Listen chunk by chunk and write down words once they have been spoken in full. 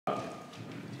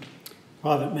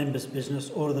Private members'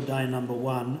 business, order the day number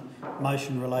 1,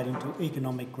 motion relating to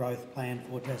economic growth plan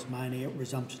for Tasmania,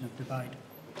 resumption of debate.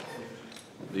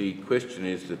 The question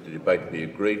is that the debate be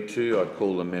agreed to. I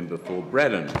call the member for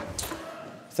Braddon.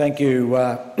 Thank you,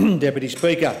 Deputy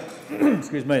Speaker.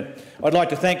 Excuse me. I'd like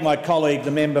to thank my colleague, the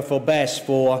member for Bass,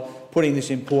 for putting this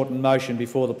important motion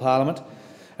before the Parliament.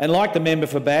 And like the member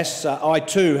for Bass, I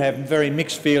too have very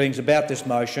mixed feelings about this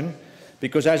motion,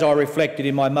 because as I reflected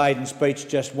in my maiden speech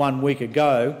just 1 week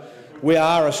ago, we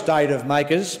are a state of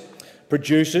makers,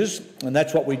 producers, and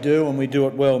that's what we do, and we do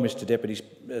it well, Mr Deputy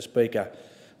Speaker.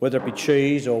 Whether it be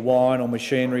cheese or wine or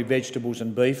machinery, vegetables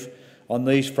and beef, on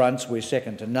these fronts we're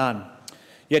second to none.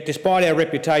 Yet despite our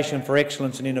reputation for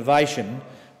excellence and innovation,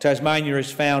 Tasmania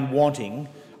is found wanting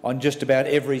on just about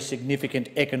every significant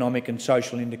economic and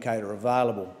social indicator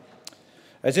available.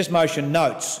 As this motion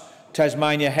notes,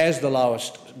 Tasmania has the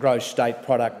lowest gross state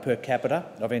product per capita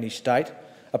of any state,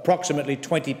 approximately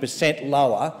 20%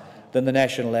 lower than the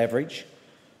national average.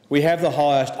 We have the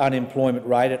highest unemployment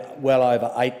rate at well over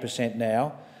 8%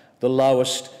 now, the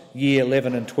lowest Year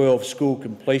 11 and 12 school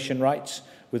completion rates,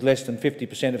 with less than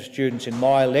 50% of students in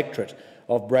my electorate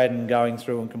of Braddon going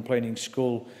through and completing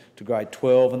school to grade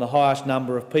 12, and the highest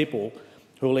number of people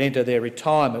who will enter their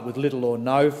retirement with little or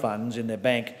no funds in their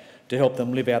bank to help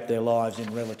them live out their lives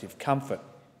in relative comfort.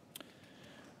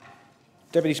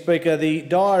 Deputy Speaker, the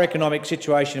dire economic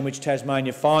situation in which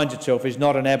Tasmania finds itself is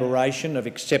not an aberration of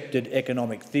accepted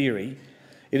economic theory.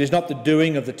 It is not the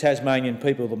doing of the Tasmanian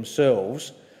people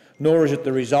themselves, nor is it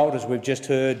the result, as we've just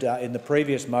heard in the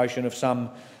previous motion, of some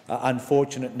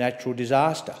unfortunate natural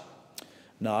disaster.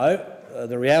 No,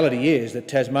 the reality is that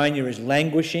Tasmania is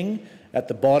languishing at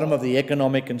the bottom of the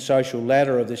economic and social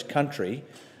ladder of this country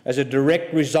as a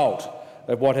direct result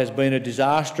of what has been a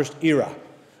disastrous era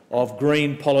of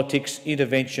green politics,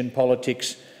 intervention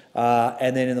politics,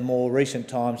 and then in the more recent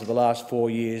times of the last 4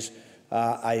 years,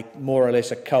 more or less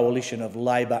a coalition of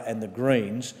Labor and the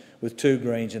Greens, with 2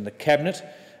 Greens in the Cabinet.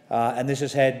 And this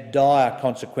has had dire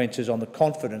consequences on the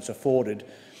confidence afforded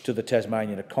to the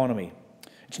Tasmanian economy.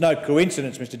 It's no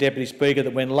coincidence, Mr Deputy Speaker,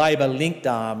 that when Labor linked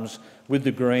arms with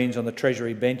the Greens on the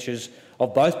Treasury benches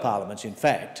of both parliaments, in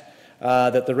fact,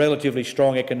 that the relatively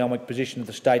strong economic position of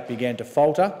the state began to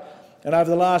falter, and over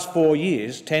the last 4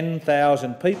 years,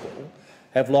 10,000 people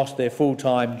have lost their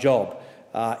full-time job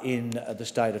in the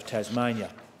state of Tasmania.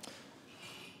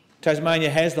 Tasmania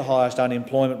has the highest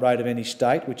unemployment rate of any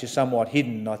state, which is somewhat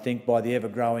hidden, I think, by the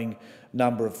ever-growing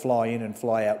number of fly-in and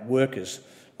fly-out workers.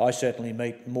 I certainly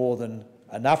meet more than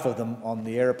enough of them on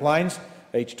the aeroplanes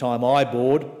each time I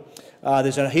board.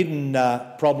 There's a hidden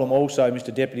problem also,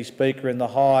 Mr Deputy Speaker, in the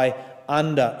high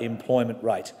underemployment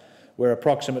rate, where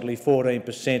approximately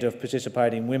 14% of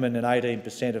participating women and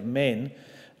 18% of men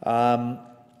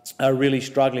are really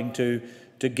struggling to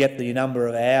get the number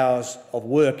of hours of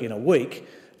work in a week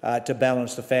to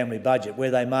balance the family budget.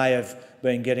 Where they may have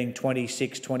been getting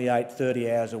 26, 28,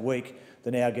 30 hours a week,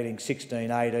 they're now getting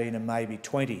 16, 18 and maybe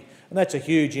 20. And that's a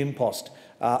huge impost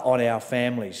on our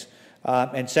families.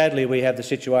 And sadly, we have the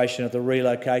situation of the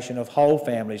relocation of whole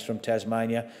families from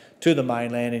Tasmania to the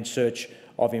mainland in search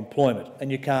of employment.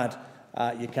 And you can't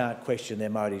question their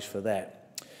motives for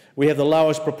that. We have the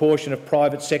lowest proportion of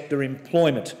private sector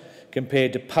employment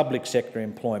compared to public sector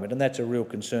employment, and that's a real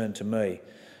concern to me.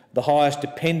 The highest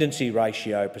dependency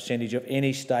ratio percentage of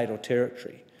any state or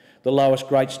territory, the lowest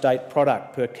great state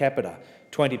product per capita,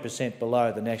 20%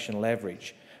 below the national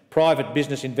average, private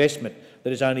business investment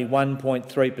that is only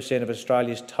 1.3% of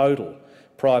Australia's total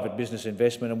private business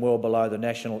investment and well below the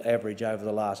national average over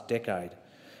the last decade,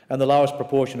 and the lowest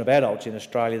proportion of adults in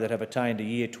Australia that have attained a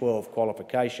Year 12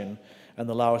 qualification and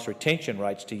the lowest retention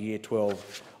rates to Year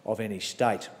 12 of any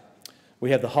state. We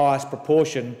have the highest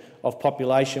proportion of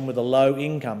population with a low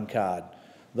income card,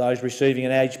 those receiving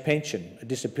an age pension, a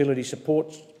disability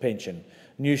support pension,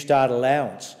 New Start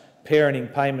allowance,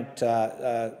 parenting payment,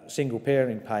 single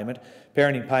parenting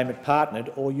payment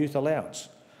partnered or youth allowance.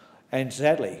 And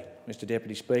sadly, Mr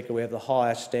Deputy Speaker, we have the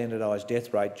highest standardised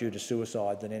death rate due to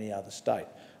suicide than any other state,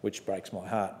 which breaks my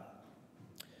heart.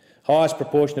 Highest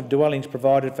proportion of dwellings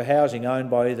provided for housing owned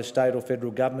by either state or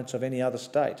federal governments of any other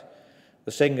state.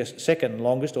 The second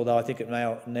longest, although I think it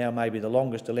now may be the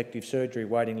longest, elective surgery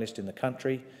waiting list in the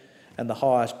country, and the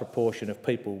highest proportion of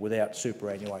people without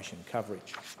superannuation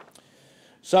coverage.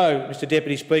 So, Mr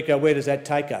Deputy Speaker, where does that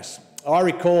take us? I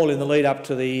recall in the lead up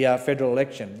to the federal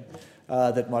election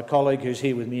that my colleague who's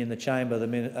here with me in the chamber,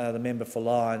 the member for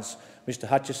Lyons, Mr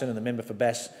Hutchison, and the member for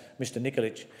Bass, Mr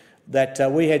Nikolic,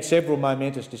 that we had several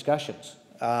momentous discussions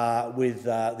with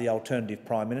the alternative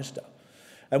Prime Minister.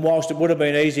 And whilst it would have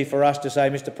been easy for us to say,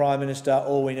 Mr Prime Minister,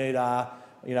 all we need are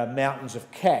mountains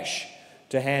of cash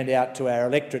to hand out to our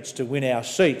electorates to win our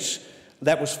seats,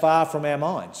 that was far from our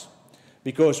minds,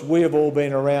 because we have all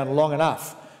been around long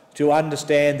enough to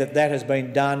understand that that has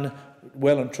been done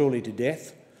well and truly to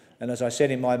death. And as I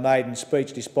said in my maiden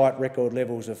speech, despite record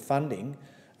levels of funding,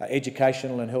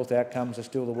 educational and health outcomes are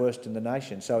still the worst in the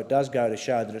nation. So it does go to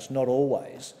show that it's not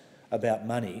always about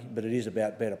money, but it is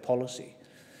about better policy.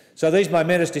 So these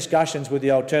momentous discussions with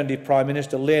the alternative Prime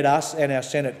Minister led us and our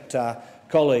Senate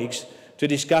colleagues to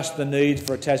discuss the need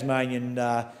for a Tasmanian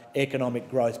economic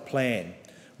growth plan,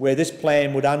 where this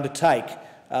plan would undertake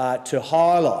to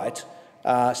highlight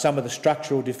some of the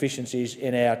structural deficiencies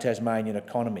in our Tasmanian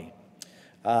economy.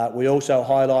 We also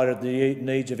highlighted the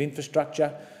needs of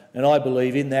infrastructure, and I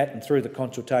believe in that, and through the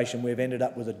consultation we've ended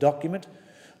up with a document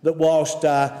that, whilst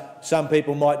some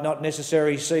people might not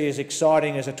necessarily see as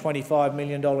exciting as a $25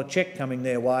 million cheque coming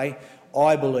their way,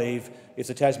 I believe if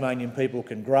the Tasmanian people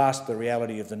can grasp the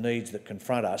reality of the needs that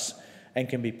confront us and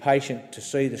can be patient to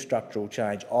see the structural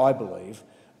change, I believe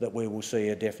that we will see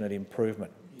a definite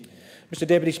improvement. Mr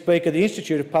Deputy Speaker, the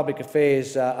Institute of Public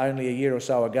Affairs only a year or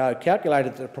so ago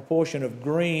calculated that the proportion of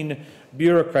green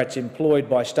bureaucrats employed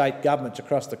by state governments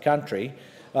across the country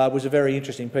was a very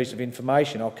interesting piece of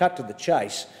information. I'll cut to the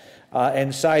chase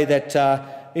and say that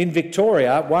in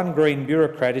Victoria, one green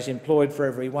bureaucrat is employed for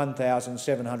every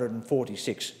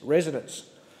 1,746 residents.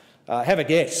 Have a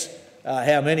guess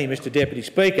how many, Mr Deputy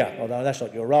Speaker, although that's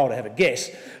not your role to have a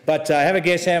guess, but have a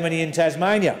guess how many in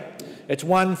Tasmania. It's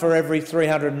one for every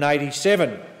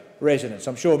 387 residents.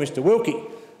 I'm sure Mr Wilkie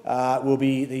will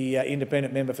be the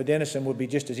independent member for Denison would be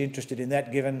just as interested in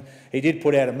that, given he did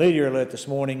put out a media alert this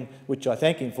morning, which I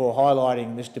thank him for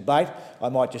highlighting this debate. I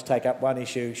might just take up one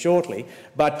issue shortly,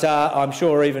 but I'm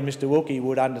sure even Mr Wilkie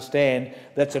would understand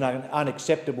that's an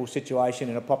unacceptable situation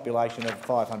in a population of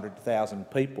 500,000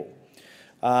 people.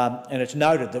 And it's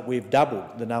noted that we've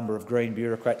doubled the number of green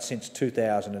bureaucrats since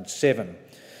 2007.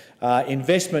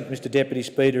 Investment, Mr Deputy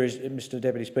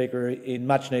Speaker, in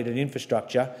much-needed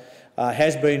infrastructure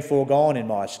has been foregone in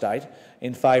my state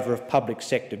in favour of public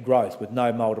sector growth with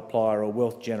no multiplier or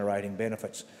wealth-generating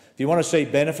benefits. If you want to see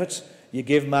benefits, you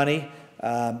give money,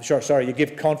 you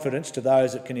give confidence to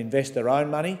those that can invest their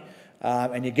own money,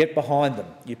 and you get behind them.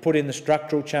 You put in the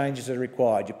structural changes that are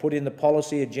required. You put in the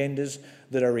policy agendas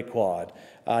that are required.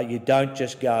 You don't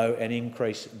just go and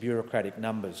increase bureaucratic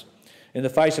numbers. In the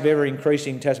face of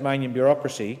ever-increasing Tasmanian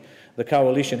bureaucracy, the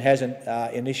Coalition has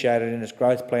initiated in its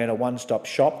growth plan a one-stop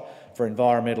shop for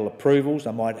environmental approvals.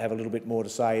 I might have a little bit more to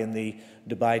say in the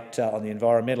debate on the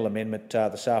environmental amendment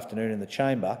this afternoon in the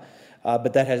chamber,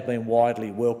 but that has been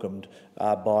widely welcomed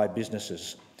by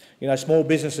businesses. You know, small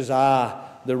businesses are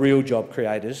the real job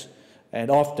creators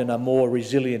and often are more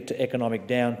resilient to economic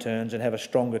downturns and have a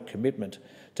stronger commitment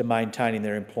to maintaining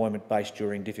their employment base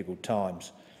during difficult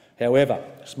times. However,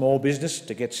 small business,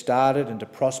 to get started and to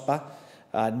prosper,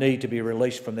 need to be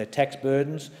released from their tax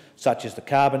burdens, such as the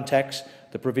carbon tax,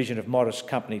 the provision of modest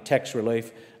company tax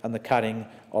relief and the cutting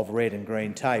of red and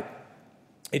green tape.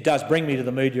 It does bring me to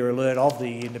the media alert of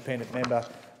the independent member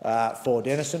for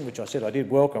Denison, which I said I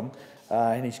did welcome,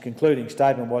 and his concluding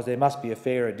statement was there must be a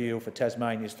fairer deal for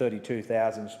Tasmania's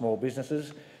 32,000 small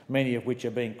businesses, many of which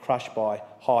are being crushed by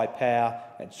high power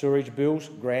and sewerage bills,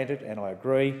 granted, and I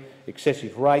agree,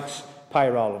 excessive rates,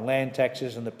 payroll and land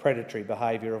taxes and the predatory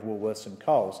behaviour of Woolworths and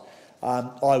Coles.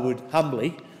 I would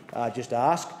humbly just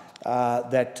ask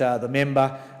that the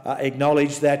member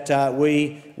acknowledge that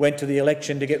we went to the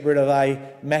election to get rid of a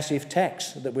massive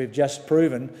tax that we've just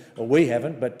proven, or we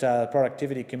haven't, but the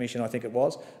Productivity Commission, I think it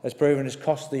was, has proven has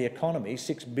cost the economy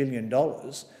 $6 billion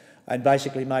and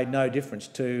basically made no difference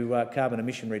to carbon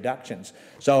emission reductions.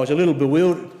 So I was a little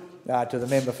bewildered to the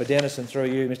member for Denison, through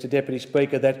you, Mr Deputy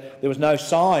Speaker, that there was no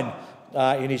sign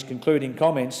in his concluding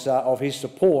comments of his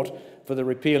support for the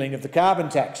repealing of the carbon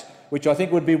tax, which I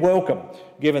think would be welcome,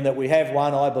 given that we have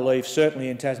one, I believe, certainly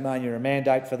in Tasmania, a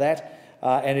mandate for that,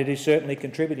 and it is certainly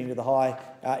contributing to the high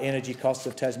energy costs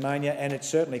of Tasmania, and it's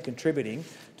certainly contributing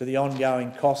to the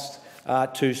ongoing costs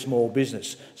to small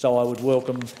business. So I would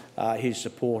welcome his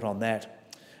support on that.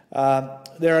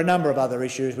 There are a number of other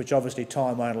issues which obviously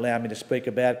time won't allow me to speak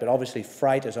about, but obviously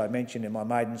freight, as I mentioned in my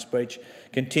maiden speech,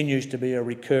 continues to be a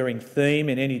recurring theme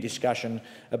in any discussion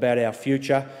about our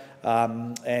future.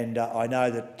 And I know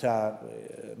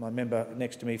that my member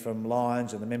next to me from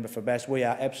Lyons and the member for Bass, we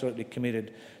are absolutely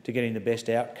committed to getting the best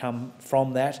outcome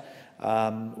from that.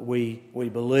 We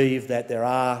believe that there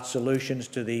are solutions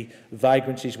to the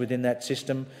vagrancies within that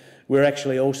system. We're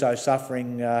actually also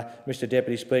suffering, Mr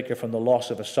Deputy Speaker, from the loss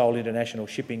of a sole international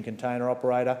shipping container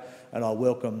operator, and I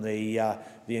welcome the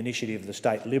initiative of the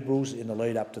state Liberals in the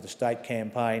lead up to the state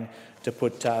campaign to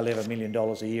put $11 million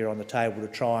a year on the table to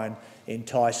try and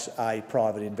entice a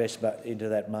private investor into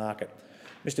that market.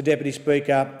 Mr Deputy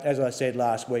Speaker, as I said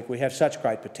last week, we have such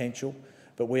great potential,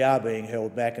 but we are being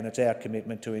held back, and it's our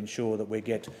commitment to ensure that we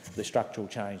get the structural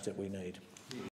change that we need.